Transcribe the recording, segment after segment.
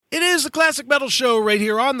is the Classic Metal Show right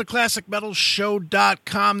here on the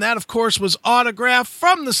ClassicMetalShow.com. That, of course, was Autograph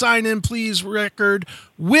from the Sign In Please record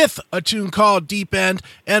with a tune called Deep End.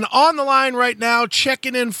 And on the line right now,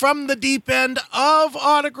 checking in from the deep end of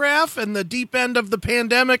Autograph and the deep end of the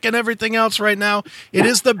pandemic and everything else right now, it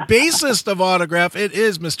is the bassist of Autograph. It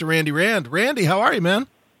is Mr. Randy Rand. Randy, how are you, man?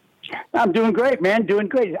 I'm doing great, man. Doing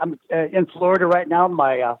great. I'm in Florida right now.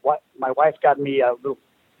 My wife got me a little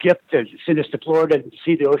gift to send us to Florida and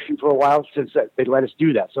see the ocean for a while since they let us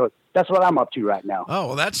do that. So that's what I'm up to right now. Oh,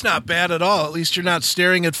 well, that's not bad at all. At least you're not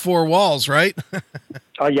staring at four walls, right?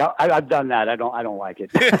 Oh yeah, I've done that. I don't like it.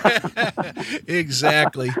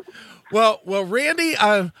 Exactly. Well, Randy,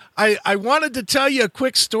 I wanted to tell you a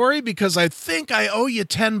quick story because I think I owe you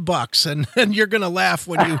 $10, and you're gonna laugh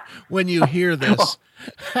when you hear this.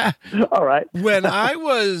 All right. When I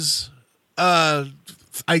was,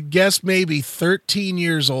 I guess maybe 13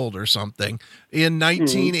 years old or something in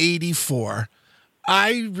 1984,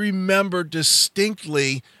 I remember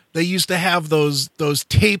distinctly they used to have those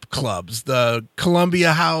tape clubs, the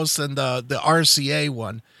Columbia House and the RCA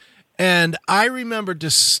one. And I remember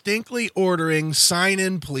distinctly ordering Sign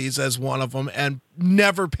In Please as one of them and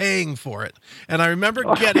never paying for it. And I remember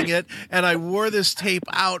getting it, and I wore this tape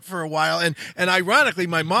out for a while. And ironically,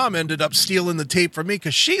 my mom ended up stealing the tape from me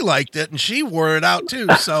because she liked it, and she wore it out too.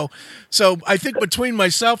 So I think between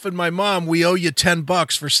myself and my mom, we owe you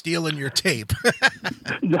 $10 for stealing your tape.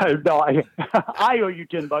 No, I owe you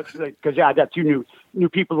 $10 because I got two new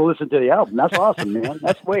people to listen to the album. That's awesome, man.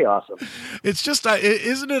 That's way awesome. It's just,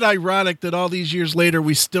 isn't it ironic that all these years later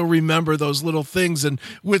we still remember those little things, and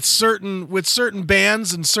with certain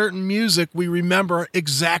bands and certain music, we remember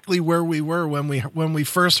exactly where we were when we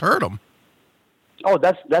first heard them. Oh,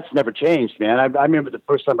 that's never changed, man. I remember the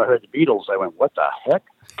first time I heard the Beatles, I went, "What the heck?"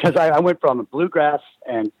 Because I went from bluegrass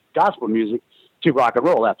and gospel music to rock and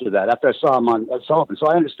roll after that. After I saw them on Sullivan, so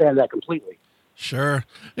I understand that completely. Sure.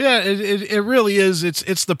 Yeah, it really is.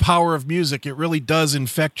 It's the power of music. It really does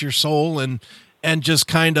infect your soul and just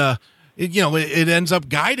kind of, it ends up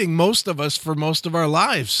guiding most of us for most of our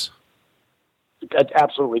lives. It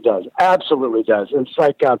absolutely does. Absolutely does. It's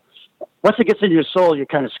like once it gets into your soul, you're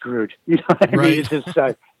kind of screwed. You know what I mean? It's just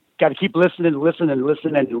got to keep listening and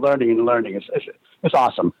learning. It's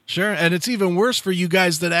awesome. Sure, and it's even worse for you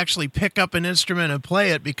guys that actually pick up an instrument and play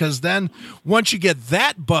it, because then once you get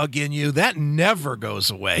that bug in you, that never goes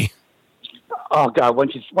away. Oh God!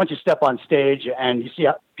 Once you step on stage and you see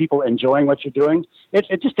people enjoying what you're doing, it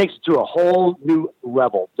just takes it to a whole new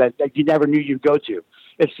level that you never knew you'd go to.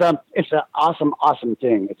 It's an awesome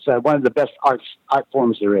thing. It's one of the best art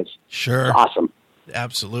forms there is. Sure, it's awesome.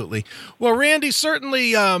 Absolutely. Well, Randy,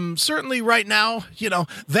 certainly right now,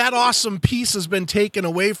 that awesome piece has been taken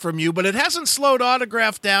away from you, but it hasn't slowed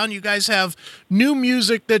Autograph down. You guys have new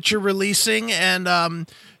music that you're releasing, and I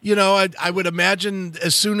would imagine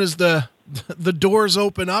as soon as the doors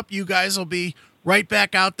open up, you guys will be right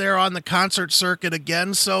back out there on the concert circuit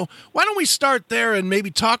again. So why don't we start there and maybe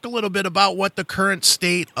talk a little bit about what the current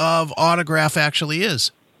state of Autograph actually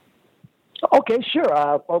is? Okay,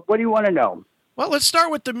 sure. What do you want to know? Well, let's start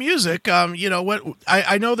with the music.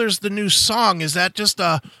 I know there's the new song. Is that just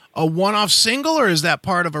a one-off single, or is that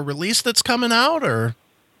part of a release that's coming out? Or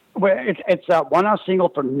well, it's a one-off single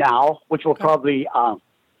for now, which will probably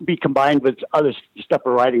be combined with other stuff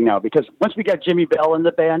we're writing now. Because once we got Jimmy Bell in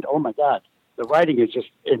the band, oh my God, the writing is just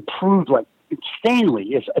improved like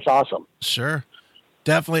insanely. It's awesome. Sure.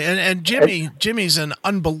 Definitely. And Jimmy's an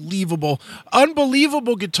unbelievable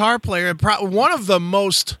guitar player, and one of the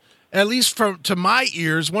most, at least to my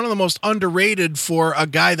ears, one of the most underrated for a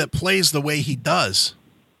guy that plays the way he does.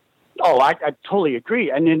 Oh, I totally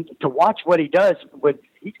agree. And then to watch what he does,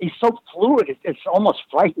 he's so fluid, it's almost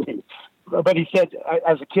frightening. But he said,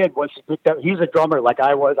 as a kid, once he picked up, he's a drummer like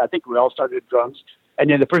I was. I think we all started with drums. And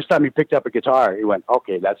then the first time he picked up a guitar, he went,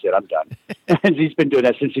 "Okay, that's it, I'm done." And he's been doing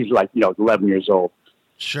that since he's 11 years old.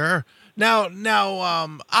 Sure. Now,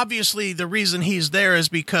 obviously, the reason he's there is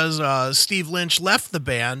because Steve Lynch left the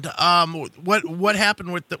band. What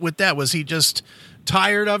happened with that? Was he just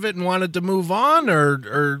tired of it and wanted to move on,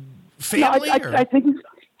 or family? No,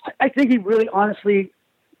 I think he really, honestly,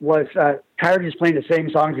 was tired of just playing the same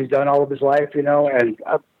songs he's done all of his life,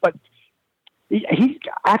 but he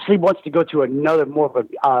actually wants to go to another, more of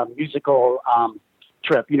a musical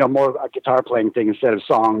trip, more of a guitar playing thing instead of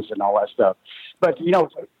songs and all that stuff. But,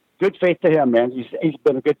 good faith to him, man. He's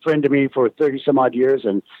been a good friend to me for 30 some odd years,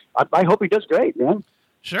 and I hope he does great, man.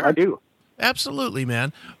 Sure. I do. Absolutely,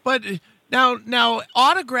 man. But Now,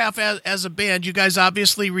 Autograph as a band, you guys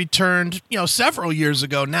obviously returned, several years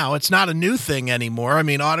ago. Now it's not a new thing anymore. I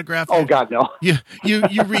mean, Autograph. Oh God, no. You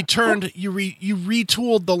returned. You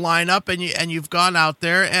retooled the lineup, and you've gone out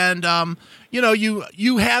there, and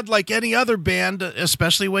you had, like any other band,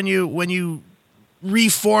 especially when you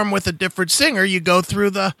reform with a different singer, you go through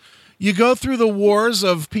the wars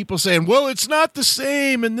of people saying, well, it's not the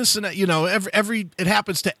same, and this and that. It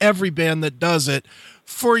happens to every band that does it.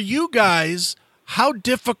 For you guys, how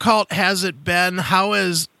difficult has it been? How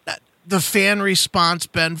has the fan response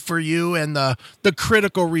been for you, and the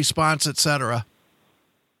critical response, et cetera?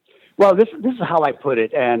 Well, this is how I put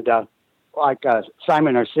it, and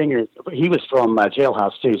Simon, our singer, he was from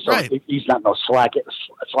Jailhouse too, so right. He's not no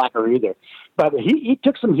slacker either. But he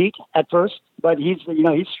took some heat at first, but he's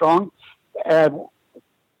strong. The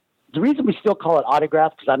reason we still call it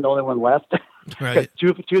Autograph, because I'm the only one left. Right. two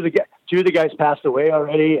of the guys passed away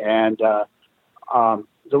already, and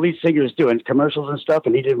the lead singer is doing commercials and stuff,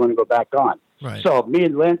 and he didn't want to go back on. Right. So me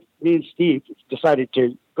and Steve decided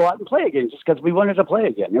to go out and play again, just because we wanted to play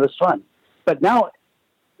again. It was fun. But now,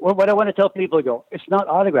 what I want to tell people, it's not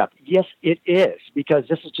Autograph. Yes, it is, because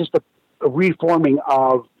this is just a reforming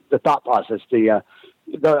of the thought process. The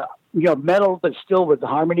metal, but still with the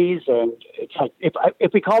harmonies, and it's like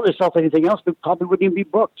if we called ourselves anything else, we probably wouldn't even be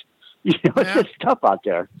booked. It's just tough out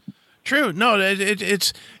there. True. No,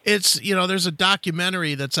 it's there's a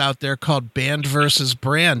documentary that's out there called Band versus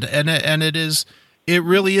Brand, and it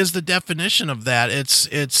really is the definition of that. It's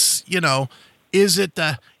is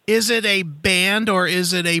it a band or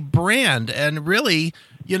is it a brand? And really,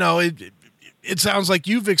 it sounds like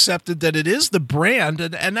you've accepted that it is the brand,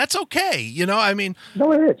 and that's okay. I mean,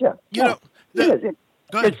 no, it is. Yeah, it is.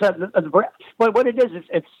 It's the brand. But what it is,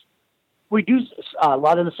 it's we do a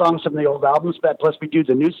lot of the songs from the old albums, but plus we do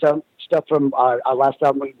the new stuff from our last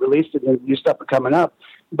album we released, and the new stuff are coming up.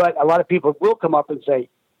 But a lot of people will come up and say,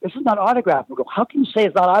 "This is not Autograph." We go, "How can you say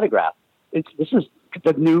it's not Autograph? This is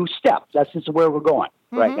the new step. That's just where we're going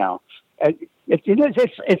right now." And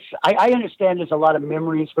I understand there's a lot of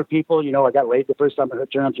memories for people. I got laid the first time I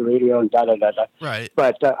turned on the radio and da da da da. Right.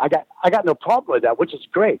 But I got no problem with that, which is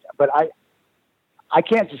great. But I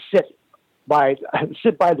can't just sit by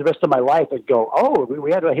the rest of my life and go, "Oh,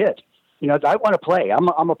 we had a hit." I want to play.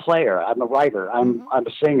 I'm a player. I'm a writer. I'm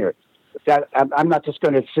a singer. I'm not just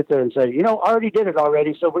going to sit there and say, I already did it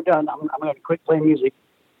already, so we're done. I'm going to quit playing music.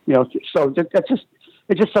 So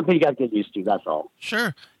it's just something you got to get used to. That's all.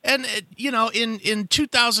 Sure. And in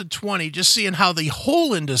 2020, just seeing how the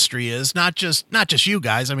whole industry is, not just you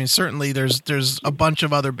guys. I mean, certainly there's a bunch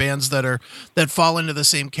of other bands that fall into the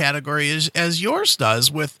same category as yours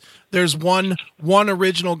does. There's one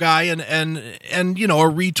original guy and a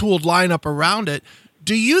retooled lineup around it.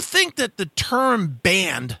 Do you think that the term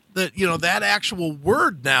band, that actual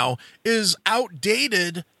word now, is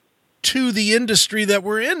outdated to the industry that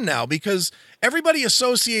we're in now? Because everybody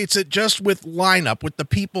associates it just with lineup, with the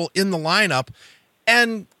people in the lineup.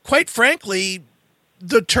 And quite frankly,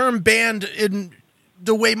 the term band in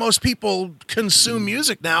the way most people consume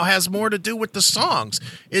music now has more to do with the songs.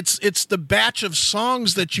 It's the batch of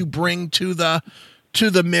songs that you bring to the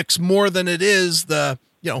mix more than it is the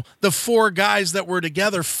four guys that were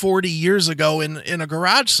together 40 years ago in a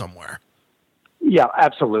garage somewhere. Yeah,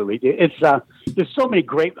 absolutely. It's there's so many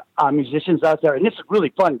great musicians out there, and it's really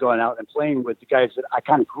fun going out and playing with the guys that I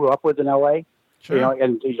kind of grew up with in LA. Sure.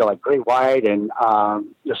 And like Great White and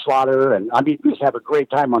the Slaughter, and we just have a great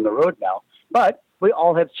time on the road now. But we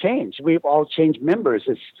all have changed. We've all changed members.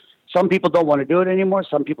 Some people don't want to do it anymore.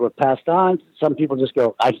 Some people have passed on. Some people just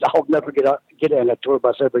go, I'll never get in a tour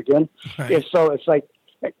bus ever again. Right. So it's like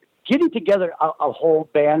getting together a whole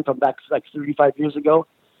band from back like 35 years ago,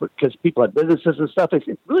 because people have businesses and stuff. It's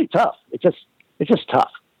really tough. It's just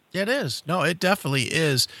tough. It is. No, it definitely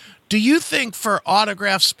is. Do you think for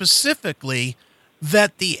Autograph specifically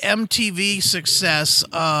that the MTV success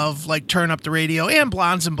of like Turn Up the Radio and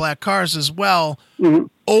Blondes and Black Cars as well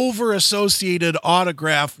over-associated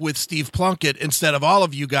Autograph with Steve Plunkett instead of all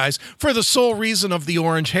of you guys for the sole reason of the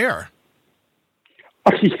orange hair?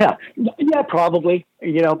 Yeah, probably.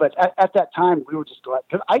 But at that time we were just glad,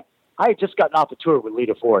 because I had just gotten off the tour with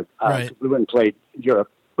Lita Ford. Right. We went and played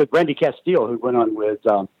Europe with Randy Castile, who went on with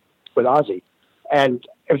Ozzy, and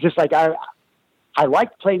it was just like I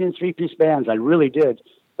liked playing in three-piece bands. I really did.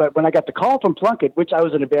 But when I got the call from Plunkett, which I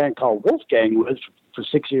was in a band called Wolfgang with for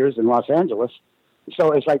 6 years in Los Angeles,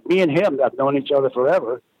 so it's like me and him have known each other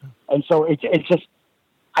forever, and so it's just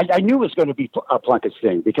I knew it was going to be Plunkett's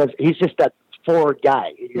thing, because he's just that forward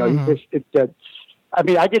guy. He's just I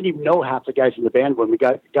didn't even know half the guys in the band when we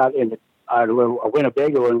got in a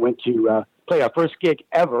Winnebago and went to play our first gig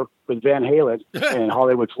ever with Van Halen in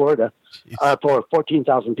Hollywood, Florida, for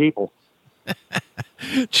 14,000 people.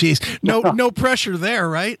 Jeez, no pressure there,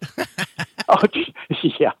 right? Oh,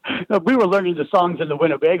 yeah. No, we were learning the songs in the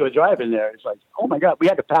Winnebago driving there. It's like, oh my God, we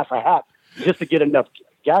had to pass a hat just to get enough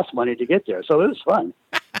gas money to get there. So it was fun.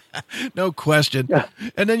 No question. Yeah.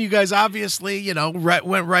 And then you guys obviously,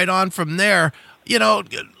 went right on from there,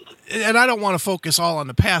 and I don't want to focus all on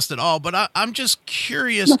the past at all, but I'm just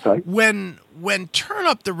curious when Turn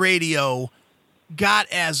Up the Radio got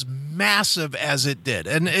as massive as it did.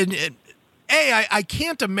 And I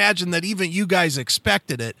can't imagine that even you guys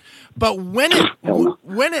expected it, but when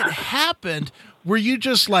it happened, were you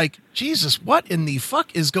just like, Jesus, what in the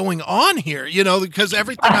fuck is going on here? Because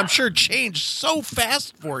everything I'm sure changed so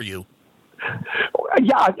fast for you.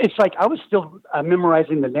 Yeah, it's like I was still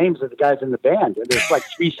memorizing the names of the guys in the band. There's like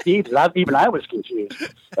 3 Steves, and even I was confused.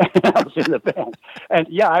 I was in the band. And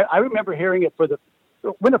yeah, I remember hearing it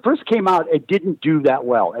when it first came out, it didn't do that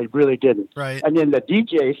well. It really didn't. Right. And then the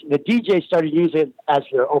DJs started using it as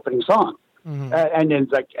their opening song. Mm-hmm. And then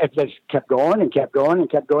it just kept going and kept going and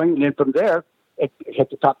kept going. And then from there, it hit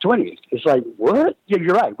the top 20. It's like, what? Yeah,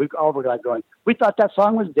 you're right. We all were like going, we thought that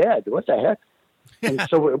song was dead. What the heck? And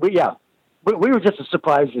so we were just as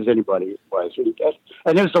surprised as anybody was.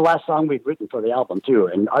 And it was the last song we'd written for the album too.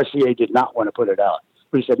 And RCA did not want to put it out.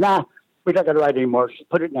 We said, nah, we're not going to write anymore. Just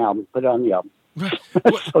put it now. Put it on the album. Right.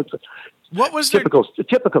 What was typical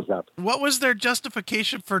stuff? What was their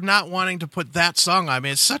justification for not wanting to put that song on? I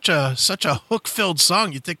mean, it's such a hook-filled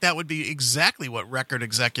song. You'd think that would be exactly what record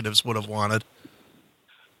executives would have wanted.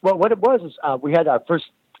 Well, what it was is we had our first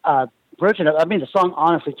version of. I mean, the song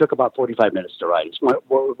honestly took about 45 minutes to write. It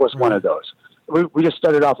was one of those. We just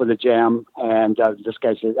started off with a jam, and this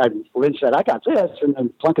guy said, Lynn said, "I got this," and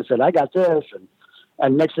then Plunkett said, "I got this,"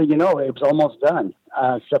 and next thing you know, it was almost done,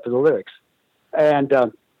 except for the lyrics. And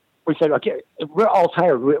we said, okay, we're all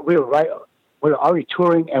tired. We were already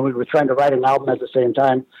touring, and we were trying to write an album at the same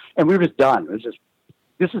time, and we were just done. It was just,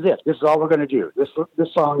 this is it. This is all we're going to do. This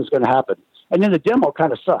song is going to happen. And then the demo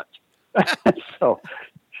kind of sucked. so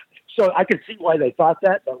I could see why they thought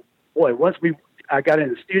that. But boy, once I got in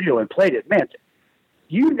the studio and played it, man,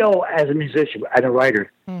 as a musician and a writer,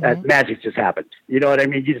 that magic just happened. You know what I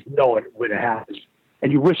mean? You just know it when it happens,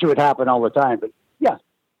 and you wish it would happen all the time. But yeah.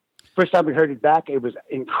 First time we heard it back, it was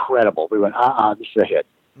incredible. We went, this is a hit.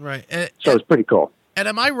 Right. So it's pretty cool. And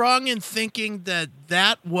am I wrong in thinking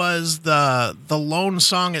that was the lone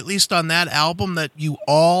song, at least on that album, that you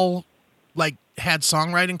all had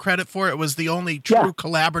songwriting credit for? It was the only true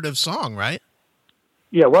collaborative song, right?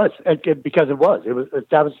 Yeah, it was. Because it was.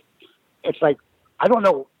 It's like, I don't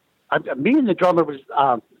know. Me and the drummer was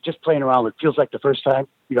just playing around with Feels Like the First Time,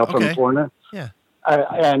 from Foreigner. Yeah.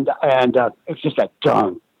 And it's just that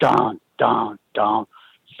dun, dun,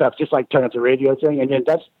 stuff, just like Turn Up the Radio thing. And then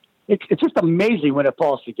it's just amazing when it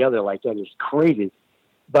falls together like that. It's crazy.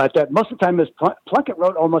 But most of the time, Plunkett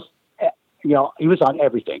wrote almost, he was on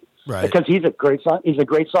everything. Right. Because he's a great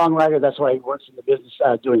songwriter. That's why he works in the business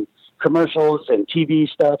doing commercials and TV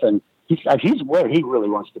stuff. And he's where he really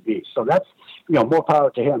wants to be. So that's, more power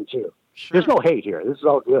to him too. Sure. There's no hate here. This is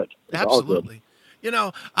all good. Absolutely.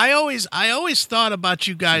 All good. I always thought about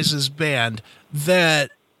you guys as band that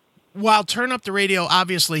while Turn Up the Radio,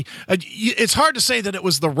 obviously, it's hard to say that it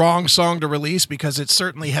was the wrong song to release because it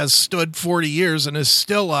certainly has stood 40 years and is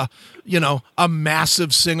still a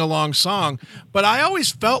massive sing-along song. But I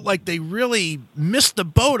always felt like they really missed the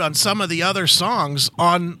boat on some of the other songs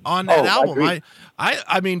on that album.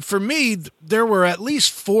 I mean, for me, there were at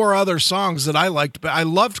least 4 other songs that I liked. But I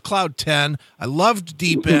loved Cloud 10. I loved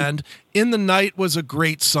Deep End. In the Night was a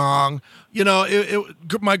great song.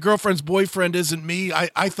 My Girlfriend's Boyfriend Isn't Me,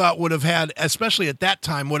 I thought would have had, especially at that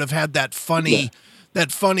time, would have had that funny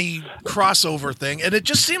crossover thing. And it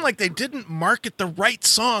just seemed like they didn't market the right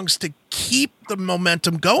songs to keep the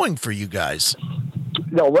momentum going for you guys.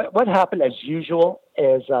 No, what happened as usual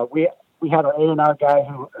is we had an A&R guy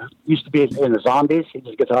who used to be in the Zombies. He's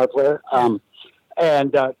a guitar player.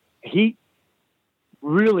 And he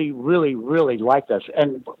really, really, really liked us.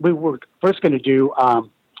 And we were first going to do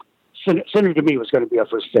Sinner to Me was going to be our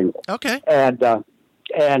first single. Okay. And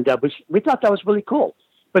we thought that was really cool.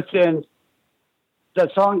 But then the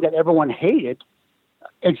song that everyone hated,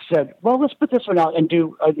 it said, well, let's put this one out and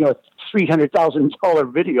do a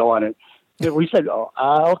 $300,000 video on it. And we said,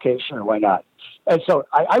 okay, sure, why not? And so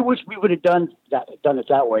I wish we would have done it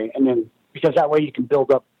that way. And then because that way you can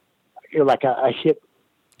build up like a hit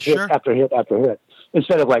after hit after hit.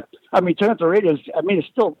 Instead of Turn Up the Radio, it's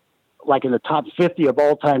still like in the top 50 of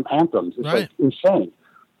all time anthems. It's like insane.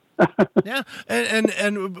 Yeah,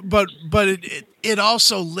 but it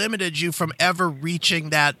also limited you from ever reaching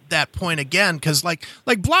that point again, because like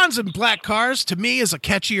Blondes and Black Cars to me is a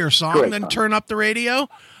catchier song Great than song. Turn Up the Radio,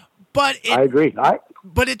 but I agree.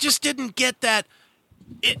 but it just didn't get that.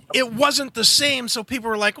 It wasn't the same, so people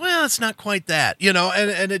were like, well, it's not quite that,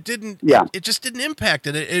 and it didn't. Yeah. It just didn't impact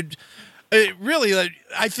it. It really,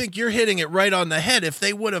 I think you're hitting it right on the head. If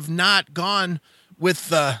they would have not gone with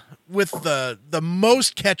the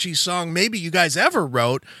most catchy song maybe you guys ever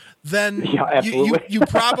wrote, then you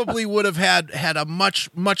probably would have had a much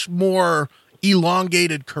more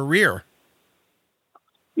elongated career.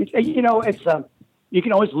 It's you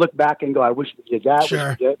can always look back and go, I wish we did that.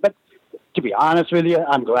 Sure. But to be honest with you,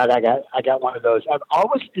 I'm glad I got one of those. I've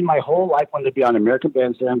always in my whole life wanted to be on American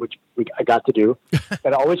Bandstand, which I got to do.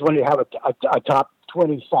 And I always wanted to have a top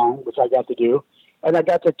 20 song, which I got to do. And I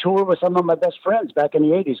got to tour with some of my best friends back in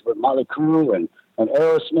the 80s with Motley Crue and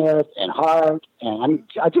Aerosmith and Heart. And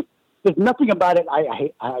there's nothing about it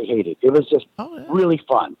I hated. It was just really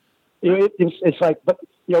fun. It's like, but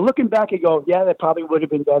looking back and go, yeah, that probably would have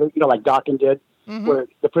been better. Like Dokken did. Mm-hmm. Where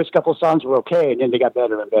the first couple of songs were okay, and then they got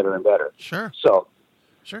better and better and better. Sure. So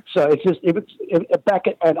it's just back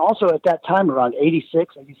at, and also at that time around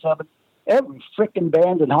 86, 87, every freaking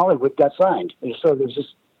band in Hollywood got signed, and so there's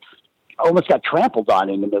just almost got trampled on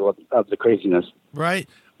in the middle of the craziness. Right.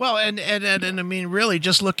 Well, and I mean, really,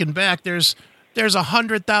 just looking back, there's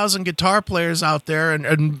 100,000 guitar players out there,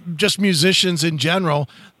 and just musicians in general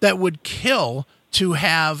that would kill to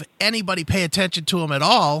have anybody pay attention to them at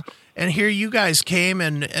all. And here you guys came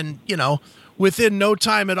and within no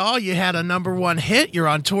time at all, you had a #1 hit. You're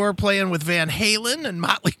on tour playing with Van Halen and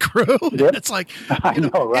Motley Crue. Yep. It's like, I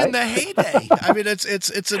know, right? In the heyday. I mean,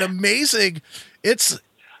 it's an amazing, it's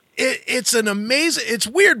an amazing, it's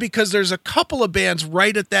weird because there's a couple of bands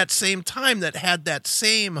right at that same time that had that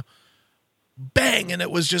same bang, and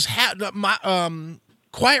it was just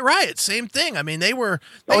Quiet Riot, same thing. I mean, they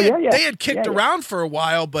had kicked around for a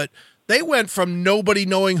while, but they went from nobody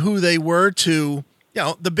knowing who they were to,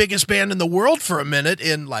 the biggest band in the world for a minute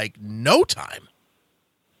in like no time.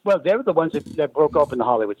 Well, they were the ones that broke open the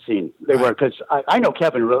Hollywood scene. They were, because I know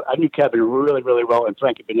Kevin. I knew Kevin really, really well, and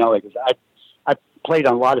Frankie Banelli, because I played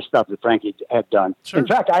on a lot of stuff that Frankie had done. Sure. In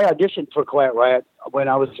fact, I auditioned for Quiet Riot when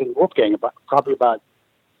I was in Wolfgang, probably about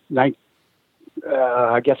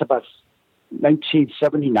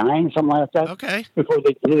 1979, something like that. Okay. Before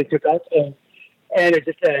they really took off. And it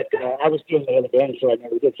just that I was doing the other band, so I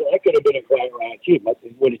never did. So I could have been in Quiet Riot too, but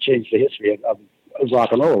it would have changed the history of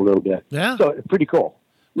rock and roll a little bit. Yeah. So it's pretty cool.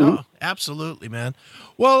 Mm-hmm. Oh, absolutely, man.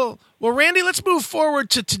 Well, Randy, let's move forward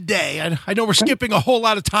to today. I know we're skipping a whole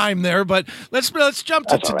lot of time there, but let's jump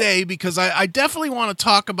to today, right? Because I definitely want to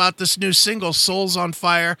talk about this new single, "Souls on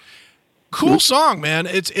Fire." Cool song, man.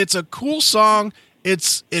 It's a cool song.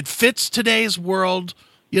 It fits today's world.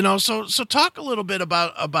 So talk a little bit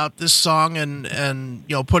about this song and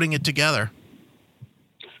putting it together.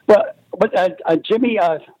 Well, but Jimmy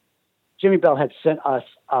Bell had sent us,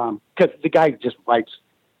 because the guy just writes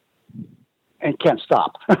and can't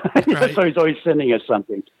stop. Right. So he's always sending us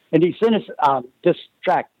something. And he sent us this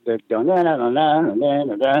track, and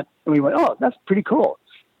we went, oh, that's pretty cool.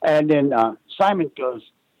 And then Simon goes,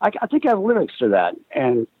 I think I have lyrics to that.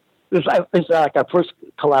 And it's like our first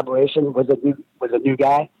collaboration with a new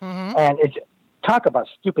guy, mm-hmm. And it's talk about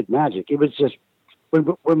stupid magic. It was just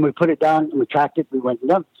when we put it down and we tracked it, we went,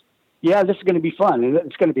 no, yeah, this is going to be fun, and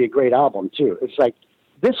it's going to be a great album too. It's like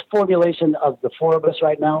this formulation of the four of us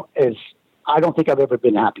right now is. I don't think I've ever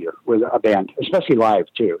been happier with a band, especially live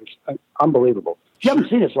too. It's unbelievable. You haven't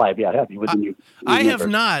seen us live yet, have you? I have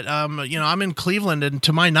not. I'm in Cleveland, and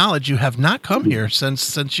to my knowledge, you have not come here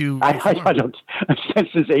since you. I don't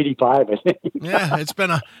since '85. I think. Yeah, it's been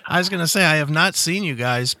I was going to say I have not seen you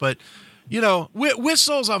guys, but with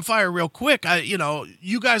Souls on Fire, real quick,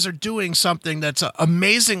 you guys are doing something that's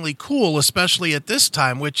amazingly cool, especially at this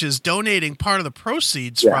time, which is donating part of the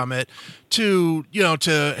proceeds from it to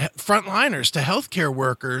frontliners, to healthcare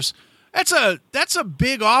workers. That's a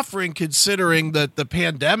big offering, considering that the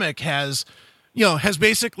pandemic has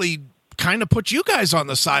basically kind of put you guys on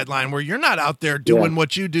the sideline where you're not out there doing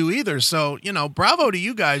what you do either. So, bravo to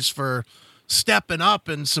you guys for stepping up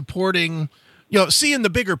and supporting, seeing the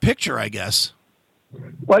bigger picture, I guess.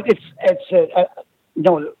 Well,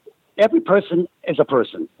 every person is a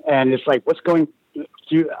person, and it's like what's going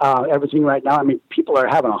through everything right now. I mean, people are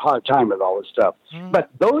having a hard time with all this stuff, but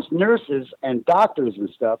those nurses and doctors and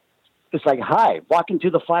stuff, it's like, hi, walk into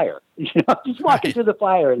the fire. Just walk into the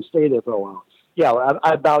fire and stay there for a while. Yeah,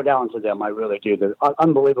 I bow down to them. I really do. They're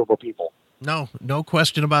unbelievable people. No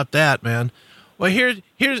question about that, man. Well,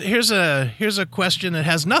 here's a question that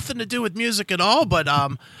has nothing to do with music at all, but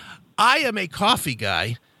I am a coffee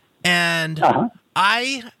guy, and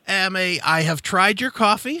I have tried your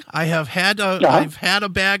coffee. I've had a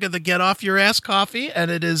bag of the Get Off Your Ass coffee, and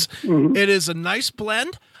it is a nice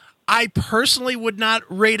blend. I personally would not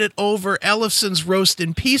rate it over Ellison's Roast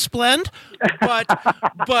in Peace blend, but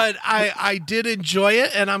I did enjoy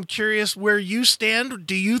it, and I'm curious where you stand.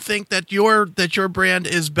 Do you think that your brand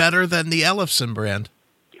is better than the Ellison brand?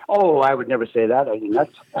 Oh, I would never say that. Are you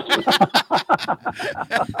nuts?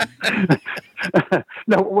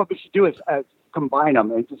 No, what we should do is combine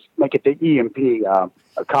them and just make it the EMP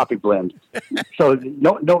a coffee blend. So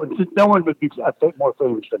no one would be more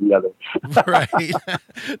famous than the other. Right,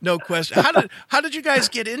 no question. How did you guys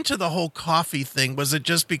get into the whole coffee thing? Was it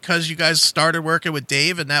just because you guys started working with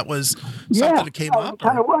Dave and that was something that came up? It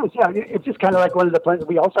kind of was. Yeah, it's just kind of like one of the plans.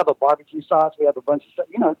 We also have a barbecue sauce. We have a bunch of stuff.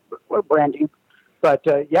 You know, we're branding. But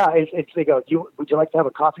it's they go. Would you like to have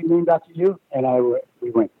a coffee named after you? And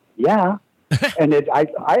we went, yeah. And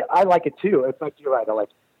I like it too. In fact, you're right.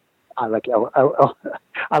 I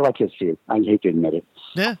like his too. I hate to admit it.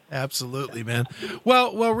 Yeah, absolutely, man.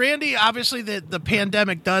 Well, Randy, obviously the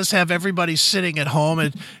pandemic does have everybody sitting at home,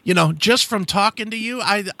 and just from talking to you,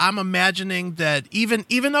 I'm imagining that even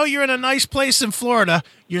though you're in a nice place in Florida,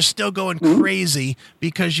 you're still going crazy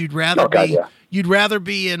because you'd rather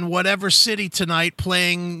be in whatever city tonight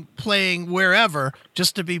playing wherever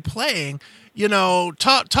just to be playing.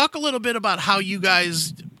 Talk a little bit about how you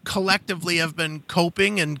guys collectively have been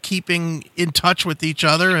coping and keeping in touch with each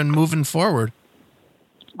other and moving forward.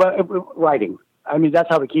 But writing. I mean, that's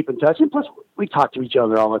how we keep in touch. And plus, we talk to each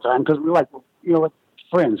other all the time because we're like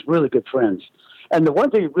friends, really good friends. And the one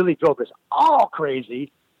thing that really drove us all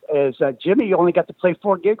crazy is Jimmy only got to play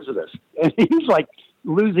 4 gigs with us. And he's like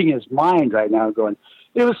losing his mind right now going,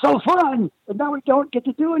 it was so fun, and now we don't get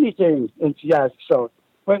to do anything. And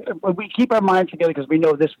but we keep our minds together because we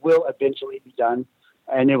know this will eventually be done,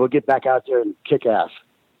 and then we'll get back out there and kick ass.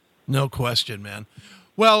 No question, man.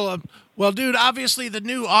 Well, dude, obviously the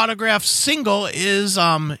new Autograph single is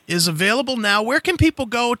available now. Where can people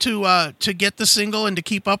go to get the single and to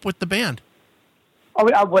keep up with the band?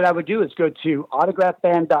 What I would do is go to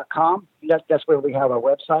autographband.com. That's where we have our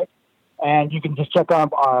website. And you can just check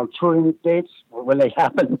on our touring dates when they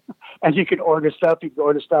happen. And you can order stuff. You can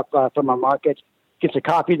order stuff from our market. Get your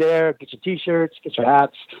copy there, get your T-shirts, get your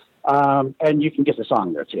hats, and you can get the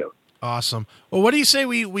song there too. Awesome. Well, what do you say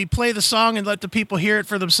we play the song and let the people hear it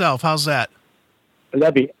for themselves? How's that?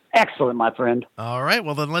 That'd be excellent, my friend. All right.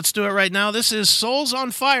 Well, then let's do it right now. This is Souls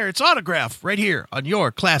on Fire. It's Autograph right here on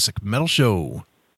your Classic Metal Show.